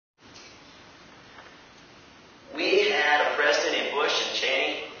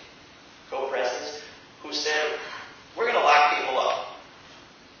who said, we're going to lock people up.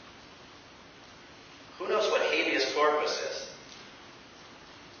 Who knows what habeas corpus is?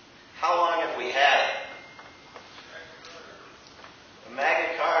 How long have we had it?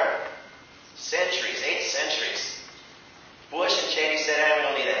 Magna Carta. Centuries, 8 centuries. Bush and Cheney said, we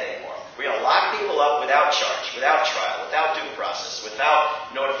don't need that anymore. We're going to lock people up without charge, without trial, without due process,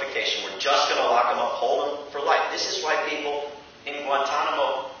 without notification. We're just going to lock them up, hold them for life. This is why people in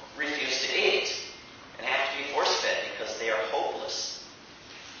Guantanamo refuse to eat and have to be force-fed, because they are hopeless.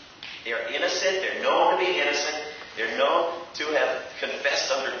 They are innocent. They're known to be innocent. They're known to have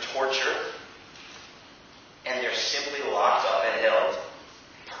confessed under torture. And they're simply locked up and held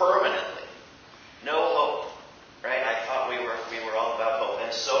permanently. No hope. Right? I thought we were all about hope.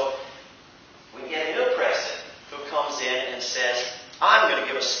 And so we get a new president who comes in and says, I'm going to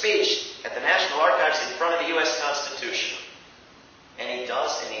give a speech at the National Archives in front of the U.S. Constitution. And he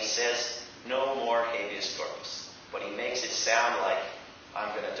does, and he says, no more habeas corpus. But he makes it sound like,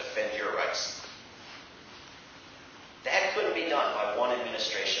 I'm going to defend your rights. That couldn't be done by one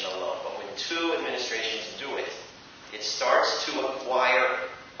administration alone. But when 2 administrations do it, it starts to acquire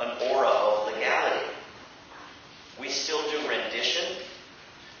an aura of legality. We still do rendition.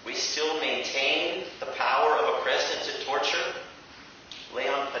 We still maintain the power of a president to torture.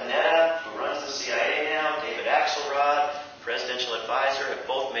 Leon Panetta, who runs the CIA now, David Axelrod, presidential advisor, have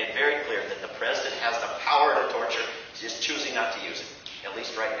both made very clear that the president has the power to torture, just choosing not to use it, at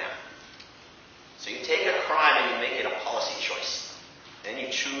least right now. So you take a crime and you make it a policy choice. Then you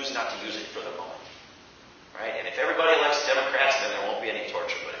choose not to use it for the moment. Right? And if everybody elects Democrats, then there won't be any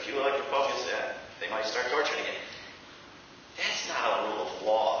torture. But if you elect Republicans, they might start torturing again. That's not a rule of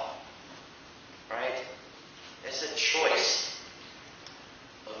law. Right? It's a choice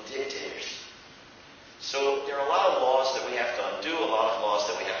of dictators. So there are a lot of laws that we have to undo, a lot of laws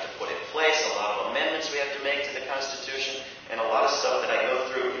that we have to put in place, a lot of amendments we have to make to the Constitution, and a lot of stuff that I go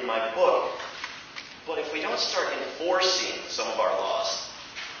through in my book. But if we don't start enforcing some of our laws,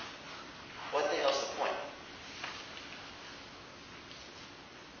 what the hell's the point?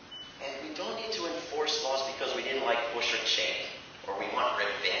 And we don't need to enforce laws because we didn't like Bush or Cheney, or we want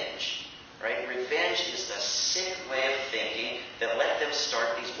revenge. Right? Revenge is the sick way of thinking that let them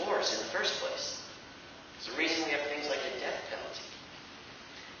start these wars in the first place. It's the reason we have things like the death penalty.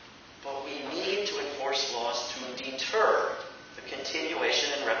 But we need to enforce laws to deter the continuation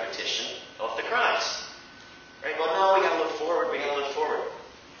and repetition of the crimes. Right? Well, no, we got to look forward. We got to look forward.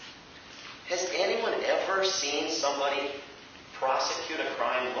 Has anyone ever seen somebody prosecute a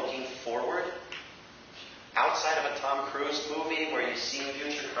crime looking forward? Outside of a Tom Cruise movie where you see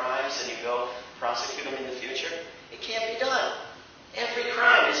future crimes and you go prosecute them in the future? It can't be done. Every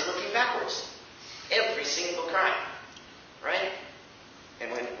crime is looking backwards. Every single crime. Right?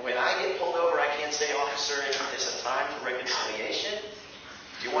 And when I get pulled over, I can't say, officer, isn't this a time for reconciliation?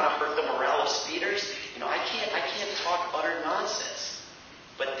 Do you want to hurt the morale of speeders? I can't talk utter nonsense.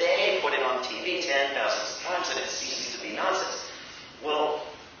 But they put it on TV 10,000 times and it ceases to be nonsense. Well,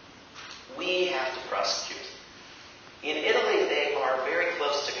 we have to prosecute. In Italy, they are very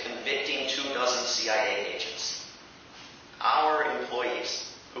close to convicting 24 CIA agents. Our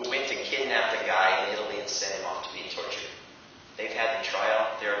employees who went to kidnap the guy in Italy and sent him off to be tortured. They've had the trial.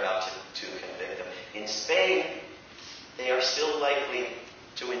 They're about to convict them. In Spain, they are still likely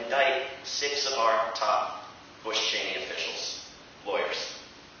to indict 6 of our top Bush-Cheney officials, lawyers.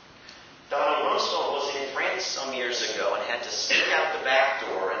 Donald Rumsfeld was in France some years ago and had to sneak out the back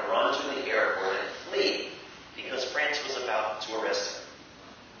door and run to the airport and flee because France was about to arrest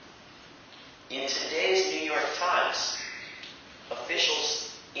him. In today's New York Times,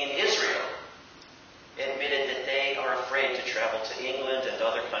 officials in Israel admitted that they are afraid to travel to England and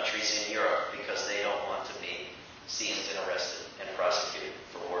other countries in Europe because they don't want to be seized and arrested and prosecuted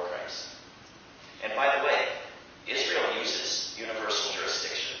for war crimes. And by the way, Israel uses universal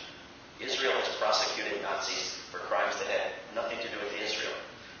jurisdiction. Israel has prosecuted Nazis for crimes that had nothing to do with Israel.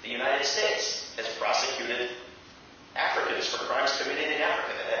 The United States has prosecuted Africans for crimes committed in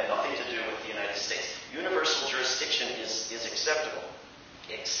Africa that had nothing to do with the United States. Universal jurisdiction is acceptable,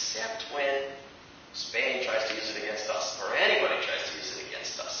 except when Spain tries to use it against us, or anybody tries to use it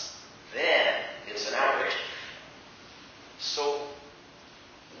against us. Then it's an outrage. So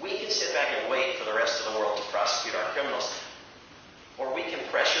we can sit back and wait for the rest of the world to prosecute our criminals. Or we can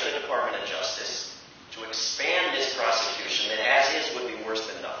pressure the Department of Justice to expand this prosecution that as is would be worse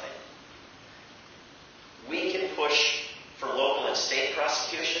than nothing. We can push for local and state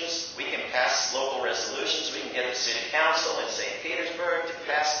prosecutions. We can pass local resolutions. We can get the City Council in St. Petersburg to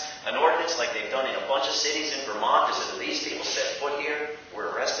pass an ordinance like they've done in a bunch of cities in Vermont that says if these people set foot here, we're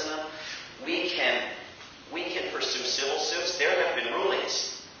arresting them. We can civil suits, there have been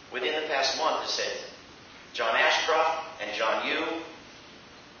rulings within the past month that said John Ashcroft and John Yu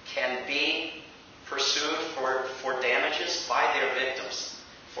can be pursued for damages by their victims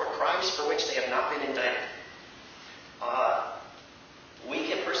for crimes for which they have not been indicted. We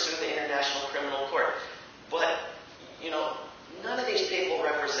can pursue the International Criminal Court. But, none of these people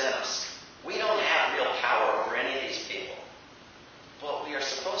represent us. We don't have real power over any of these people. But we are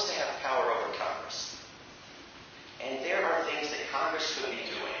supposed to have power over Congress. And there are things that Congress could be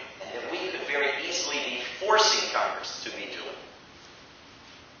doing, and that we could very easily be forcing Congress to be doing,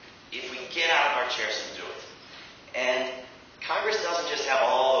 if we get out of our chairs and do it. And Congress doesn't just have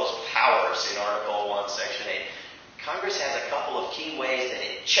all those powers in Article 1, Section 8. Congress has a couple of key ways that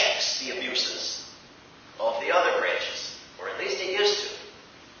it checks the abuses of the other branches, or at least it used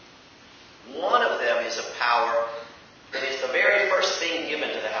to. One of them is a power that is the very first thing given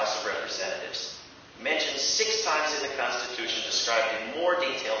to the House of Representatives, mentioned 6 times in the Constitution, described in more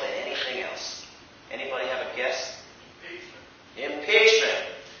detail than anything else. Anybody have a guess? Impeachment.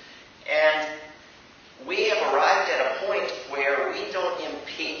 And we have arrived at a point where we don't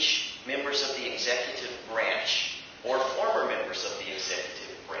impeach members of the executive branch or former members of the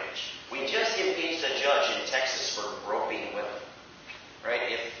executive branch. We just impeached a judge in Texas for groping women. Right?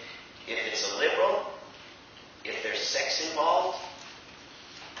 If it's a liberal, if there's sex involved,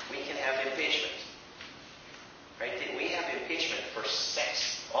 we can have impeachment. Right? We have impeachment for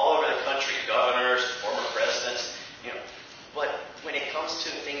sex all over the country. Governors, former presidents, But when it comes to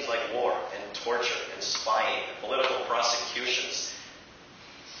things like war and torture and spying and political prosecutions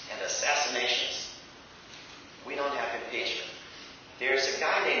and assassinations, we don't have impeachment. There's a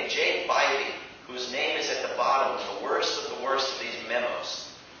guy named Jay Bybee, whose name is at the bottom of the worst of these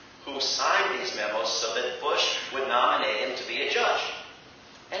memos, who signed these memos so that Bush would nominate him to be a judge.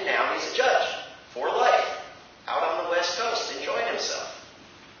 And now he's a judge for life, out on the West Coast, enjoying himself,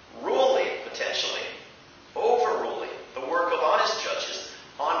 ruling, potentially, overruling the work of honest judges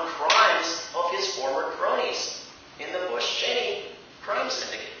on crimes of his former cronies in the Bush-Cheney crime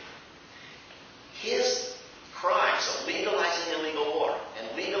syndicate. His crimes of legalizing illegal war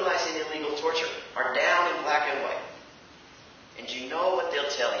and legalizing illegal torture are down in black and white. And you know what they'll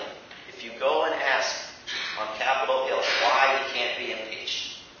tell you if you go and ask on Capitol Hill why he can't be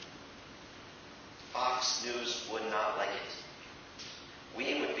impeached. Fox News would not like it.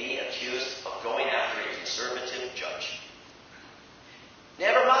 We would be accused of going after a conservative judge.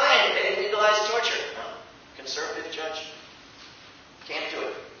 Never mind, they legalize torture. No. Conservative judge. Can't do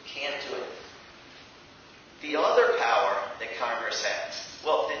it. Can't do it. The other power that Congress has,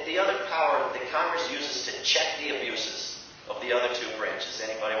 the other power that Congress uses to check the abuses of the other 2 branches.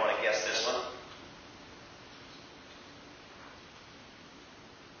 Anybody want to guess this one?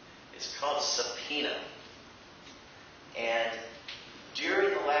 It's called subpoena. And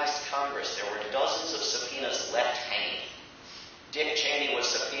during the last Congress, there were dozens of subpoenas left hanging. Dick Cheney was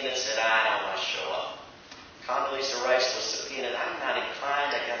subpoenaed, said, I don't want to show up. Condoleezza Rice was subpoenaed, I'm not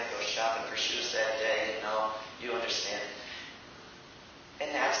inclined, I got to go shopping for shoes that day. You understand.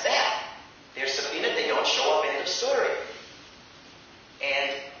 And that's that. They're subpoenaed, they don't show up, end of story.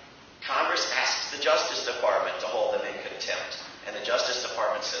 And Congress asks the Justice Department to hold them in contempt. And the Justice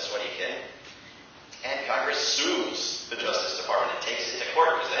Department says, what are you kidding? And Congress sues the Justice Department and takes it to court,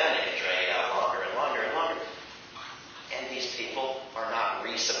 because then they can drag it out longer and longer and longer. And these people are not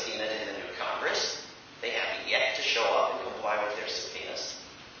re-subpoenaed in the new Congress. They have yet to show up and comply with their subpoenas.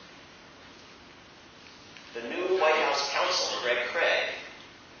 The new White House counsel, Greg Craig,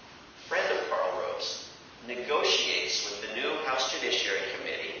 friend of Karl Rove, negotiates with the new House Judiciary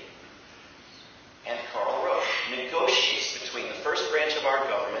Committee, and Karl Rove negotiates between the first branch of our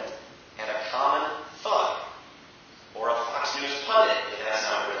government and a common thug, or a Fox News pundit, if that's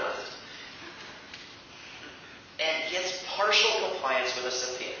not redundant, and gets partial compliance with a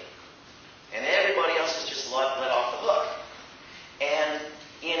subpoena. And everybody else is just let off the hook. And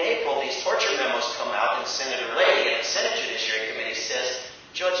in April, these torture memos come out, and Senator Leahy at the Senate Judiciary Committee says,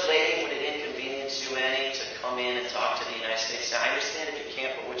 Judge Leahy, would it inconvenience you any to come in and talk to the United States? Now, I understand if you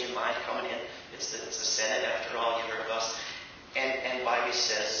can't, but would you mind coming in? It's the Senate, after all, you heard of us. And Bybee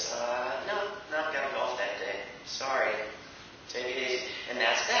says, no, got to golf that day. Sorry. Take it easy. And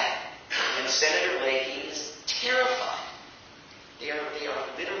that's that. And Senator Leahy is terrified. They are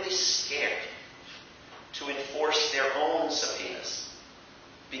literally scared to enforce their own subpoenas,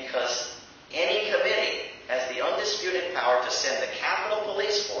 because any committee has the undisputed power to send the Capitol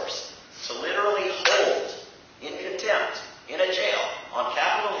Police Force to literally hold in contempt in a jail on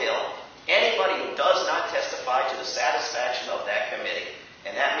Capitol Hill anybody who does not testify to the satisfaction of that committee.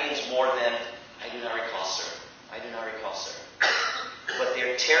 And that means more than, I do not recall, sir. I do not recall, sir. But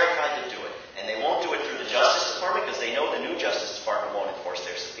they're terrified to do it. And they won't do it through the Justice Department because they know the new Justice Department won't enforce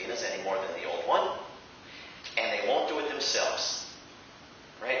their subpoenas any more than the old one. And they won't do it themselves.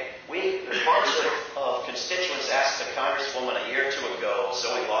 Right? A bunch of constituents asked the Congresswoman a year or two ago,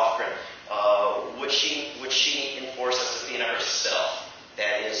 Zoe Lofgren, would she enforce a subpoena herself?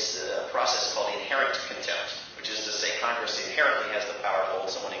 That is a process called inherent contempt, which is to say Congress inherently has the power to hold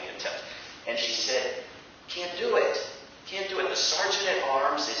someone in contempt. And she said, can't do it. Can't do it. The sergeant at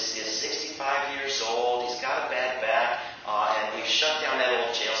arms is 65 years old. He's got a bad back. And we've shut down that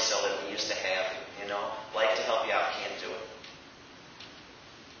old jail cell that we used to have. Like to help you out. Can't do it.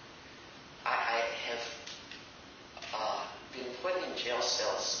 I have been put in jail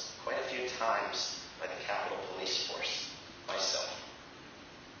cells quite a few times by the Capitol Police Force myself.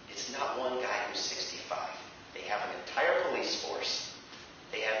 It's not one guy who's 65. They have an entire police force.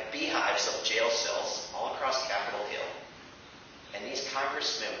 They have beehives of jail cells all across Capitol Hill. And these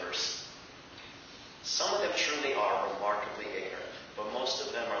Congress members, some of them truly are remarkably ignorant, but most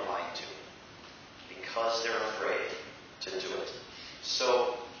of them are lied to because they're afraid to do it.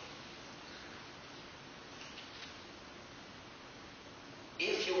 So,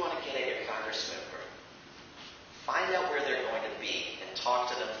 if you want to get at your Congress member, find out where they're going to be and talk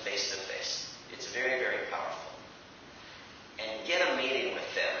to them face to face. It's very, very powerful. And get a meeting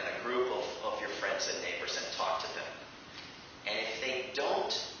with them and a group of your friends and neighbors and talk to them. And if they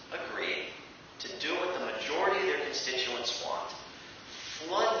don't agree to do what the majority of their constituents want,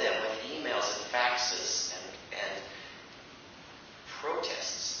 flood them with emails and faxes and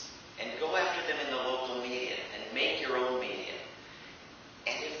protests. And go after them in the local media and make your own media.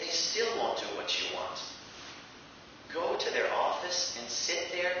 And if they still won't do what you want, go to their office and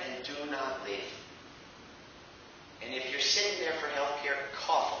sit there and do not leave. And if you're sitting there for health care,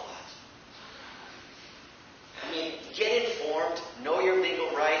 cough a lot. I mean, get informed, know your legal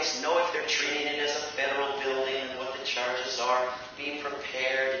rights, know if they're treating it as a federal building and what the charges are. Be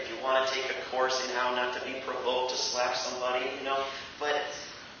prepared if you want to take a course in how not to be provoked to slap somebody, But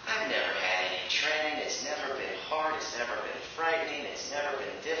I've never had any training. It's never been hard. It's never been frightening. It's never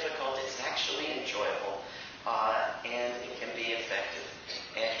been difficult. It's actually enjoyable. And it can be effective.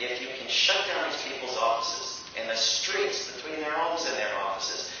 And if you can shut down these people's offices and the streets between their homes and their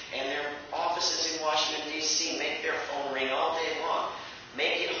offices, and their offices in Washington, D.C., make their phone ring all day long,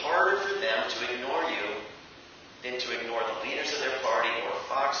 make it harder for them to ignore you than to ignore the leaders of their party or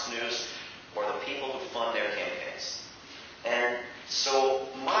Fox News or the people who fund their campaigns. And so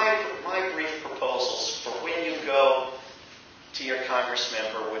my brief proposals for when you go to your Congress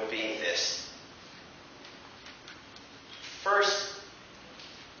member would be this. First,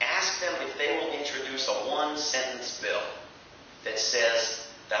 ask them if they will introduce a one-sentence bill that says,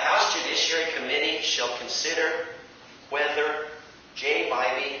 the House Judiciary Committee shall consider whether Jay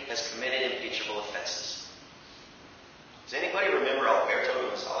Bybee has committed impeachable offenses. Does anybody remember Alberto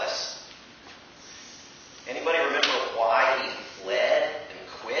Gonzalez? Anybody remember why he fled and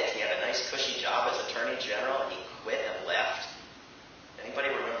quit? He had a nice cushy job as Attorney General and he quit and left. Anybody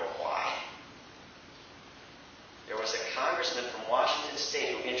remember why? There was a congressman from Washington State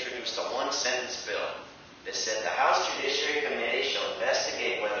who introduced a one-sentence bill that said the House Judiciary Committee shall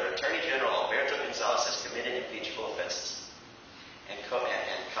investigate whether Attorney General Alberto Gonzalez has committed impeachable offenses. And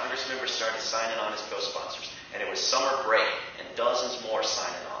Congress members started signing on as co-sponsors. And it was summer break, and dozens more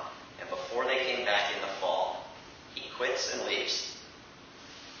signing on. And before they came back in the fall, he quits and leaves.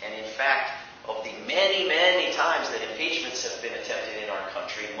 And in fact, of the many, many times that impeachments have been attempted in our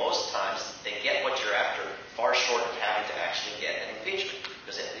country, most times they get what you're after far short of having to actually get an impeachment.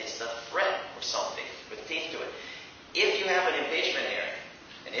 Because it's the threat of something with teeth to it. If you have an impeachment hearing,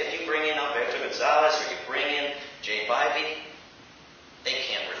 and if you bring in Alberto Gonzalez or you bring in Jay Bybee, they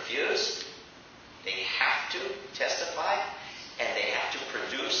can't refuse. They have to testify, and they have to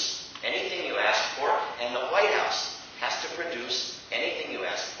produce anything you ask for, and the White House has to produce anything you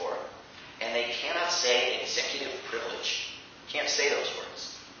ask for, and they cannot say executive privilege. Can't say those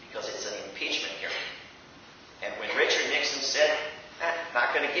words, because it's an impeachment hearing. And when Richard Nixon said,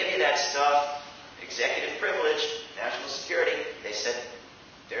 not going to give you that stuff, executive privilege, national security, they said,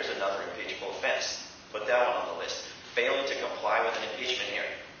 there's another impeachable offense. Put that one on the list. Failing to comply with an impeachment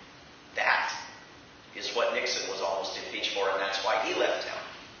hearing. That is what Nixon was almost impeached for, and that's why he left town.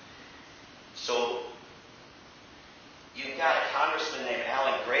 So, you've got a congressman named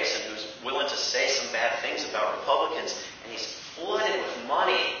Alan Grayson who's willing to say some bad things about Republicans, and he's flooded with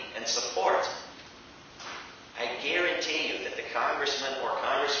money and support. I guarantee you that the congressman or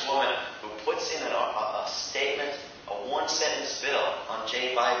congresswoman who puts in a statement, a one-sentence bill on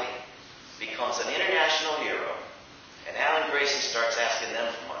Jay Bybee, becomes an international hero, and Alan Grayson starts asking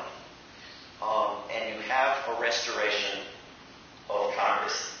them for money, and you have a restoration of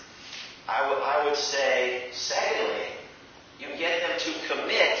Congress. I would say, secondly, you get them to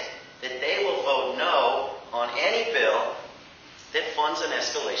commit that they will vote no on any bill that funds an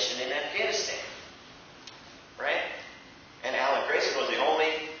escalation in Afghanistan. Right? And Alan Grayson was the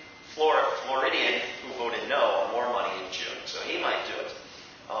only Floridian who voted no on more money in June, so he might do it.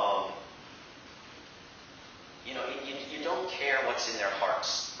 You don't care what's in their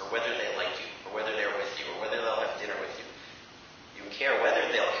hearts, or whether they like you, or whether they're with you, or whether they'll have dinner with you. You care whether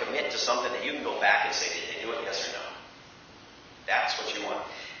they'll commit to something that you can go back and say, did they do it, yes or no? That's what you want.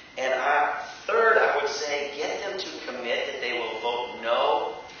 And third, I would say, get them to commit that they will vote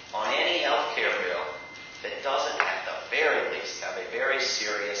no on any health care bill that doesn't, at the very least, have a very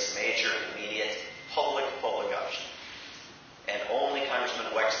serious, major, immediate, public option. And only Congressman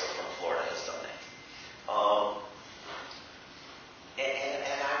Wexler from Florida has done that.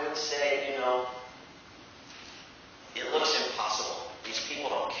 And I would say, it looks impossible. These people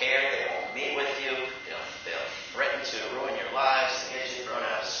don't care. They won't meet with you. They'll threaten to ruin your lives and get you thrown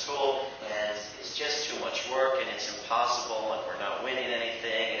out of school. And it's just too much work, and it's impossible, and we're not winning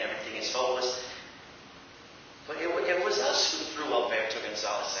anything, and everything is hopeless. But it was us who threw Alberto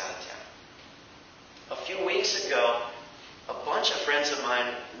Gonzalez out of town. A few weeks ago, a bunch of friends of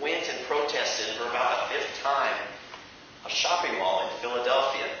mine went and protested for about the 5th time a shopping mall in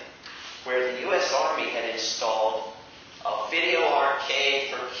Philadelphia, where the U.S. Army had installed a video arcade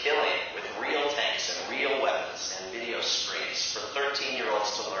for killing with real tanks and real weapons and video screens for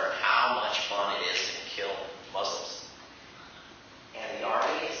 13-year-olds to learn how much fun it is to kill Muslims. And the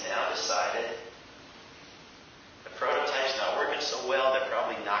Army has now decided the prototype's not working so well, they're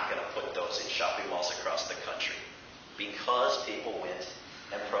probably not going to put those in shopping malls across the country because people went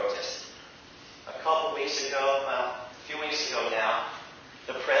and protested. A few weeks ago now,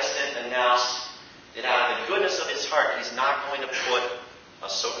 the president announced that out of the goodness of his heart, he's not going to put a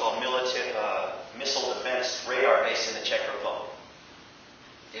so-called missile defense radar base in the Czech Republic.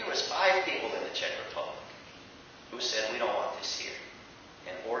 There was 5 people in the Czech Republic who said, we don't want this here.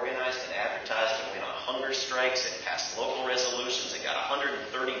 And organized and advertised and went on hunger strikes and passed local resolutions and got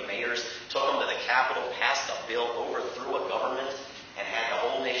 130 mayors, took them to the Capitol, passed a bill, overthrew a government, and had the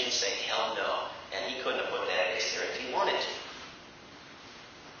whole nation say, hell no. And he couldn't have put that base there if he wanted to.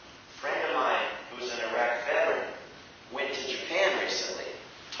 A friend of mine who's an Iraq veteran went to Japan recently,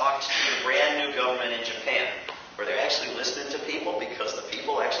 talked to the brand new government in Japan, where they're actually listening to people because the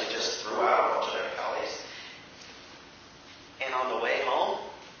people actually just threw out a bunch of their colleagues. And on the way home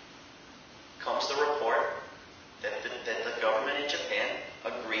comes the report that the government in Japan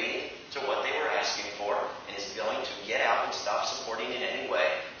agreed to what they were asking for and is going to get out and stop supporting in any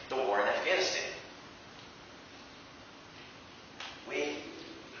way the war in Afghanistan.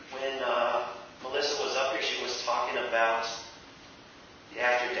 When Melissa was up here, she was talking about the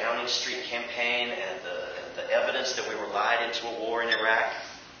After Downing Street campaign and the evidence that we were lied into a war in Iraq.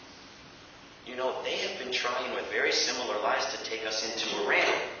 They have been trying with very similar lies to take us into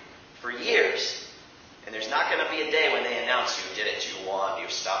Iran for years. And there's not going to be a day when they announce you did it, you won, you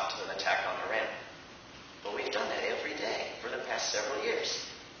stopped an attack on Iran. But we've done that every day for the past several years.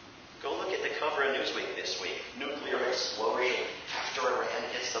 Go look at the cover of Newsweek this week. Nuclear explosion after Iran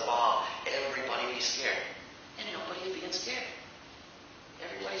hits the bomb. Everybody be scared. And nobody's being scared.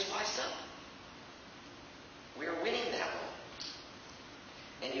 Everybody's wised up. We're winning that one.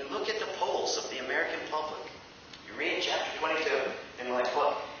 And you look at the polls of the American public. You read chapter 22, and you're like,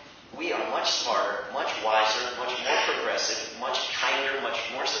 look, we are much smarter, much wiser, much more progressive, much kinder, much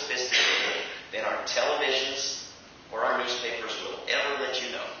more sophisticated than our televisions or our newspapers will ever let you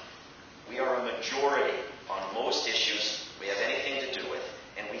know. We are a majority on most issues we have anything to do with,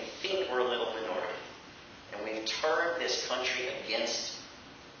 and we think we're a little minority. And we've turned this country against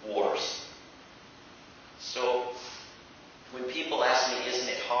wars. So when people ask me, isn't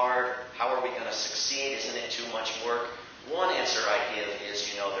it hard? How are we going to succeed? Isn't it too much work? One answer I give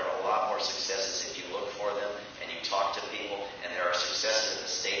is, there are a lot more successes if you look for them and you talk to people, and there are successes at the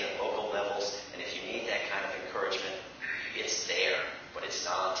state and local levels, and if you need that kind of encouragement, it's there, but it's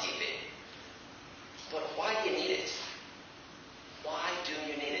not on TV. But why do you need it? Why do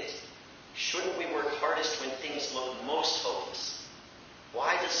you need it? Shouldn't we work hardest when things look most hopeless?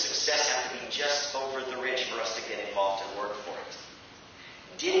 Why does success have to be just over the ridge for us to get involved and work for it?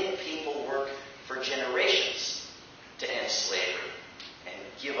 Didn't people work for generations to end slavery and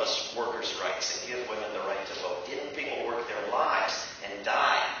give us workers' rights and give women the right to vote? Didn't people work their lives and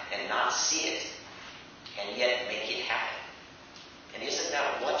die and not see it and yet make it happen? And isn't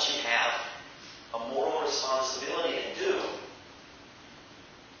that what you have a moral responsibility to do,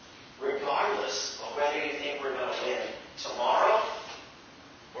 regardless of whether you think we're going to win tomorrow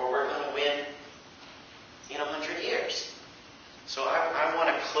or we're going to win in 100 years. So I want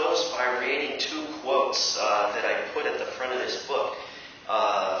to close by reading two quotes that I put at the front of this book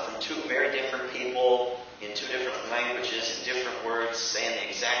from two very different people in two different languages and different words saying the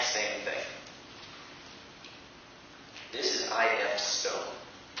exact same thing. This is I.F. Stone.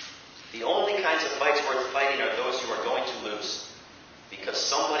 The only kinds of fights worth fighting are those you are going to lose, because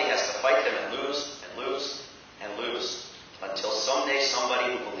somebody has to fight them and lose and lose and lose until someday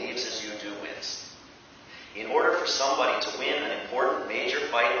somebody who believes as you do wins. In order for somebody to win an important major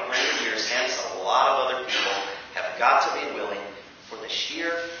fight 100 years hence, a lot of other people have got to be willing, for the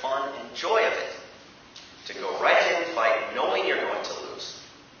sheer fun and joy of it, to go right ahead and fight knowing you're going to lose.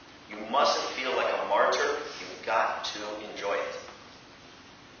 You mustn't feel like a martyr. You've got to enjoy it.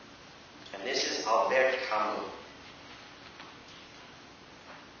 And this is Albert Camus.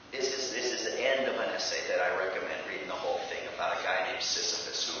 This is the end of an essay that I recommend reading the whole thing about a guy named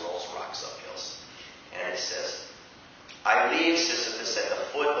Sisyphus who rolls rocks up hills. And it says, I leave Sisyphus at the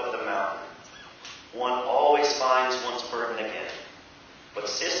foot of the mountain. One always finds one's burden again. But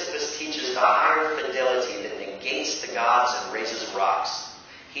Sisyphus teaches the higher fidelity that negates the gods and raises rocks.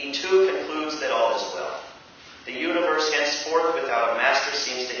 He too concludes that all is well. The universe henceforth without a master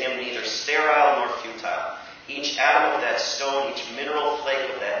seems to him neither sterile nor futile. Each atom of that stone, each mineral flake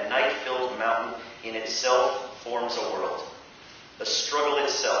of that night-filled mountain in itself forms a world. The struggle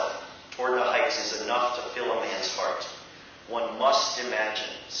itself toward the heights is enough to fill a man's heart. One must imagine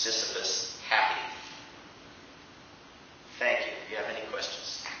Sisyphus happy. Thank you. Do you have any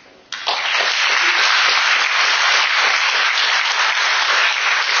questions?